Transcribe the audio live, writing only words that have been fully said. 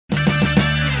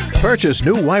Purchase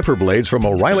new wiper blades from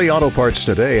O'Reilly Auto Parts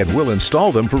today and we'll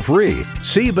install them for free.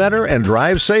 See better and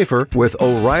drive safer with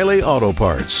O'Reilly Auto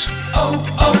Parts. Oh,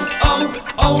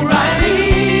 O'Reilly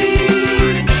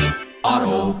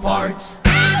Auto Parts.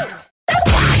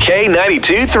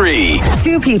 K92.3.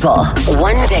 Two people,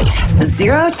 one date,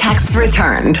 zero texts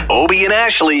returned. Obie and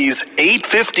Ashley's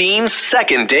 8:15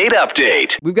 second date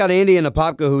update. We've got Andy and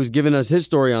Apopka who's given us his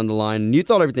story on the line, and you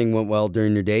thought everything went well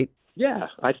during your date. Yeah,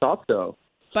 I thought so.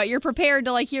 But you're prepared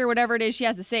to hear whatever it is she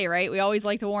has to say, right? We always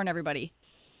like to warn everybody.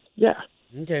 Yeah.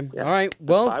 Okay. Yeah. All right.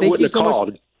 Well, I thank you wouldn't so have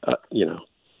much.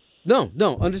 called,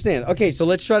 No, understand. Okay, so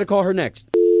let's try to call her next.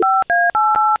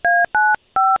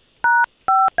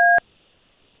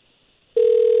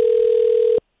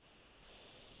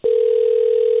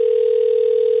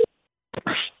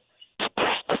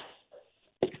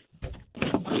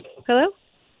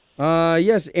 Hello?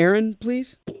 Yes, Aaron,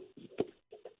 please.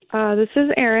 This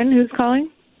is Aaron. Who's calling?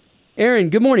 Aaron,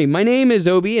 good morning. My name is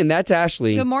Obie, and that's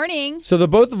Ashley. Good morning. So the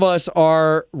both of us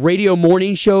are radio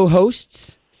morning show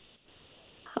hosts.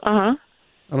 Uh-huh.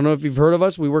 I don't know if you've heard of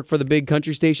us. We work for the big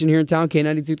country station here in town,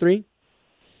 K92.3.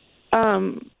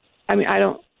 I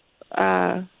don't,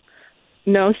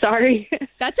 no, sorry.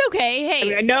 That's okay.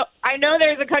 Hey. I know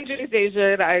there's a country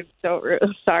station. I don't,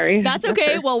 sorry. That's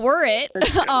okay. Well, we're it.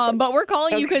 But we're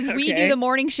calling you because we do the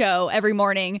morning show every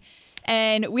morning.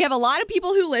 And we have a lot of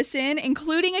people who listen,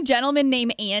 including a gentleman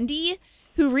named Andy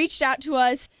who reached out to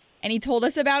us, and he told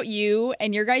us about you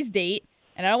and your guys' date.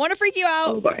 And I don't want to freak you out.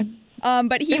 Oh, boy.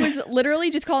 But he was literally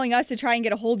just calling us to try and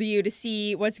get a hold of you to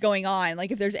see what's going on.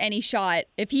 Like if there's any shot,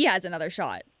 if he has another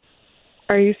shot.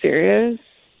 Are you serious?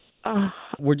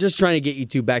 We're just trying to get you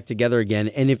two back together again.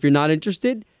 And if you're not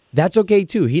interested, that's okay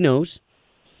too. He knows.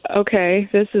 Okay,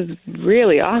 this is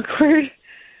really awkward.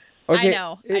 Okay. I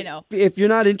know. If you're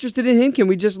not interested in him, can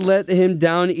we just let him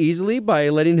down easily by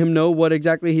letting him know what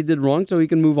exactly he did wrong so he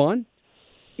can move on?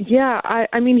 Yeah,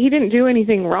 I mean, he didn't do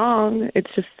anything wrong. It's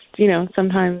just,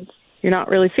 sometimes you're not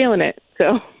really feeling it,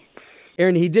 so.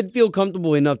 Aaron, he did feel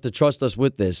comfortable enough to trust us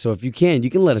with this, so if you can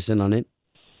let us in on it.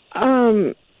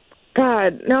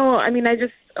 God, no, I mean, I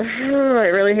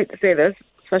really hate to say this,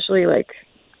 especially,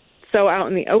 so out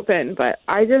in the open, but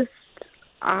I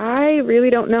really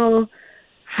don't know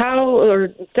how, or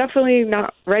definitely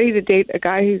not ready to date a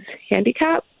guy who's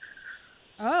handicapped.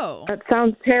 Oh. That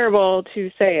sounds terrible to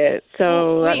say it,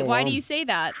 so. Wait, why do you say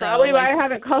that, though? Probably why I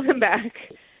haven't called him back.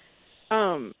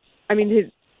 I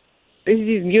mean,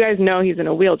 you guys know he's in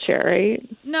a wheelchair,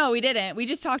 right? No, we didn't. We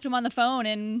just talked to him on the phone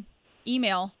and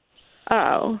email.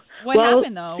 Oh. What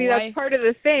happened, though? See, that's part of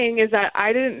the thing is that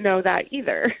I didn't know that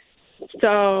either.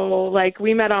 So,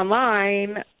 we met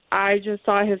online. I just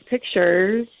saw his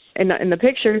pictures. And in the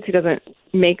pictures, he doesn't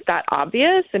make that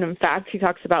obvious. And, in fact, he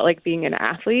talks about, being an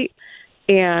athlete.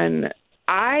 And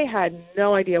I had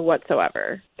no idea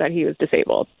whatsoever that he was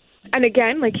disabled. And,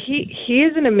 again, he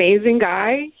is an amazing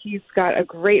guy. He's got a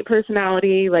great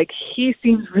personality. He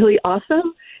seems really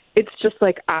awesome. It's just,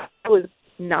 I was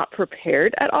not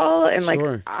prepared at all, and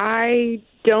Sure. I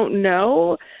don't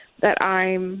know that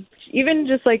I'm even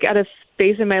just at a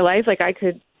space in my life I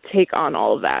could take on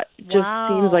all of that. It just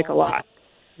seems like a lot.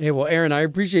 Hey, well, Aaron, I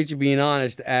appreciate you being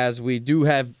honest, as we do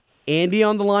have Andy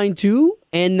on the line too,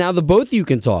 and now the both of you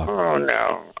can talk. Oh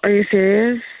no, are you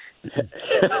serious? Hey,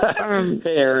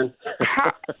 Aaron.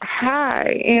 Hi,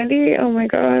 Andy. Oh my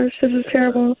gosh, this is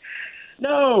terrible.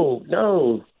 No.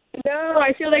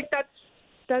 I feel like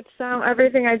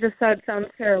everything I just said sounds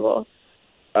terrible.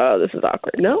 Oh, this is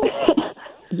awkward. No.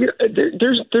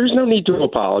 There's no need to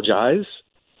apologize.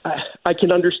 I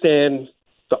can understand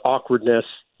the awkwardness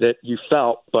that you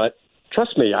felt, but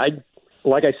trust me,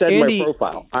 like I said Andy, in my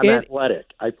profile, I'm athletic.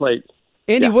 I play.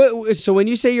 Andy, Yeah. So when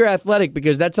you say you're athletic,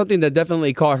 because that's something that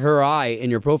definitely caught her eye in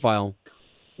your profile.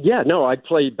 Yeah, no, I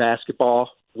play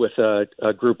basketball with a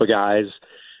group of guys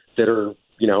that are,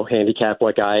 handicapped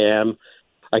like I am.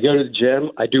 I go to the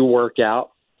gym. I do work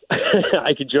out.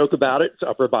 I could joke about it. It's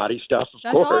upper body stuff,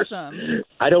 of course. That's awesome.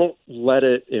 I don't let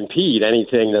it impede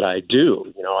anything that I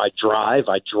do. I drive.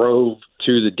 I drove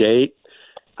to the date.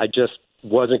 I just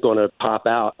wasn't going to pop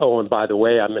out. Oh, and by the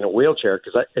way, I'm in a wheelchair,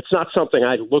 because it's not something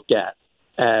I look at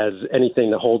as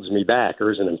anything that holds me back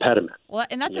or is an impediment. Well,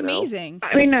 and that's amazing.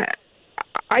 I mean,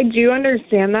 I do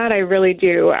understand that. I really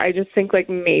do. I just think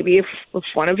maybe if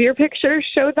one of your pictures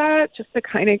showed that, just to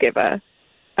kind of give a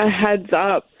heads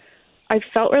up. I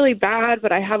felt really bad,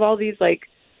 but I have all these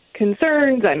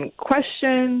concerns and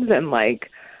questions, and I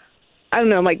don't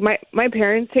know, my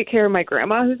parents take care of my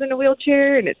grandma who's in a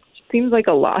wheelchair, and it seems like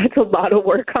a lot. It's a lot of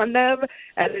work on them,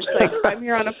 and it's I'm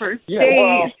here on a first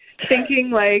date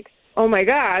thinking oh my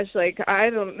gosh, like, I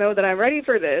don't know that I'm ready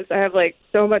for this. I have, like,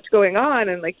 so much going on,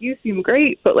 and, like, you seem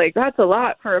great, but, like, that's a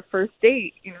lot for a first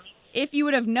date, you know? If you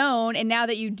would have known, and now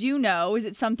that you do know, is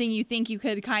it something you think you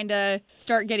could kind of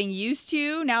start getting used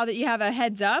to now that you have a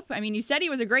heads up? I mean, you said he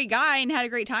was a great guy and had a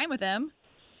great time with him.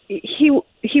 He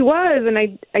was, and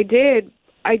I did.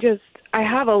 I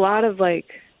have a lot of, like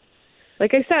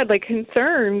I said, like,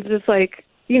 concerns. It's like,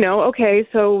 you know, okay,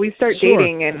 so we start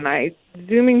dating, and I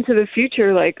zooming to the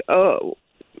future, like, oh,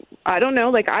 I don't know,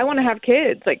 like, I want to have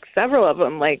kids, like, several of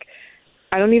them. Like,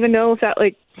 I don't even know if that,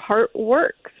 like, part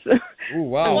works. Ooh,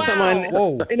 wow. Wow.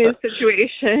 Someone in his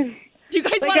situation. Do you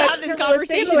guys Like, want to I have this don't know,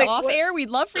 conversation like, off what- air? We'd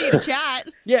love for you to chat.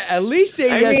 Yeah, at least say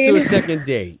yes to a second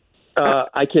date.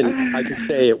 I can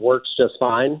say it works just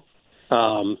fine.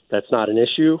 That's not an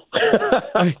issue.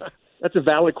 That's a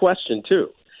valid question too.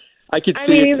 I could. I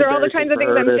see mean, it's these are all the embarrassing kinds of for things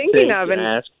her I'm to thinking think of, and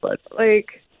and ask, but like,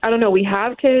 I don't know, we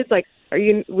have kids, like,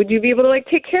 would you be able to, like,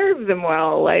 take care of them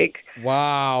well? Like,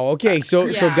 Wow. Okay. So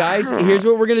Yeah. guys, here's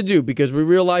what we're gonna do, because we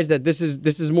realize that this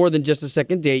is more than just a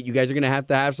second date. You guys are gonna have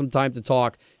to have some time to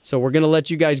talk. So we're gonna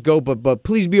let you guys go, but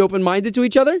please be open minded to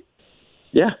each other.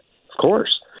 yeah, of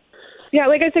course. yeah,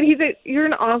 like I said, you're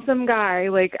an awesome guy.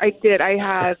 Like, I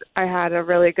had a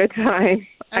really good time.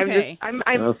 Okay. I'm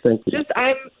Oh, thank you.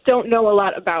 I don't know a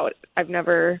lot about. I've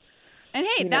never. And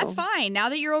hey, You that's know. fine. Now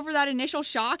that you're over that initial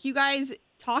shock, you guys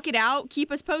talk it out.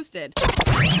 Keep us posted.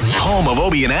 Home of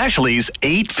Obie and Ashley's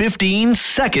 8:15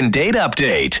 second date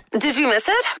update. Did you miss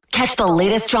it? Catch the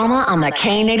latest drama on the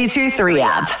K82-3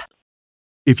 app.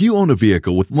 If you own a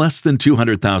vehicle with less than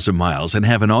 200,000 miles and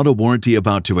have an auto warranty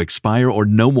about to expire or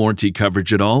no warranty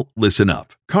coverage at all, listen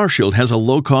up. CarShield has a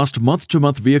low-cost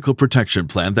month-to-month vehicle protection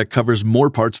plan that covers more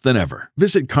parts than ever.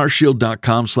 Visit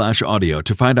carshield.com/audio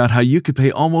to find out how you could pay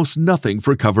almost nothing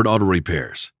for covered auto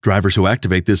repairs. Drivers who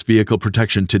activate this vehicle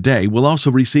protection today will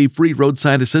also receive free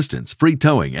roadside assistance, free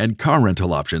towing, and car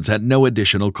rental options at no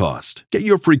additional cost. Get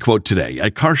your free quote today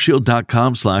at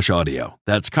carshield.com/audio.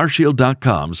 That's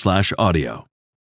carshield.com/audio.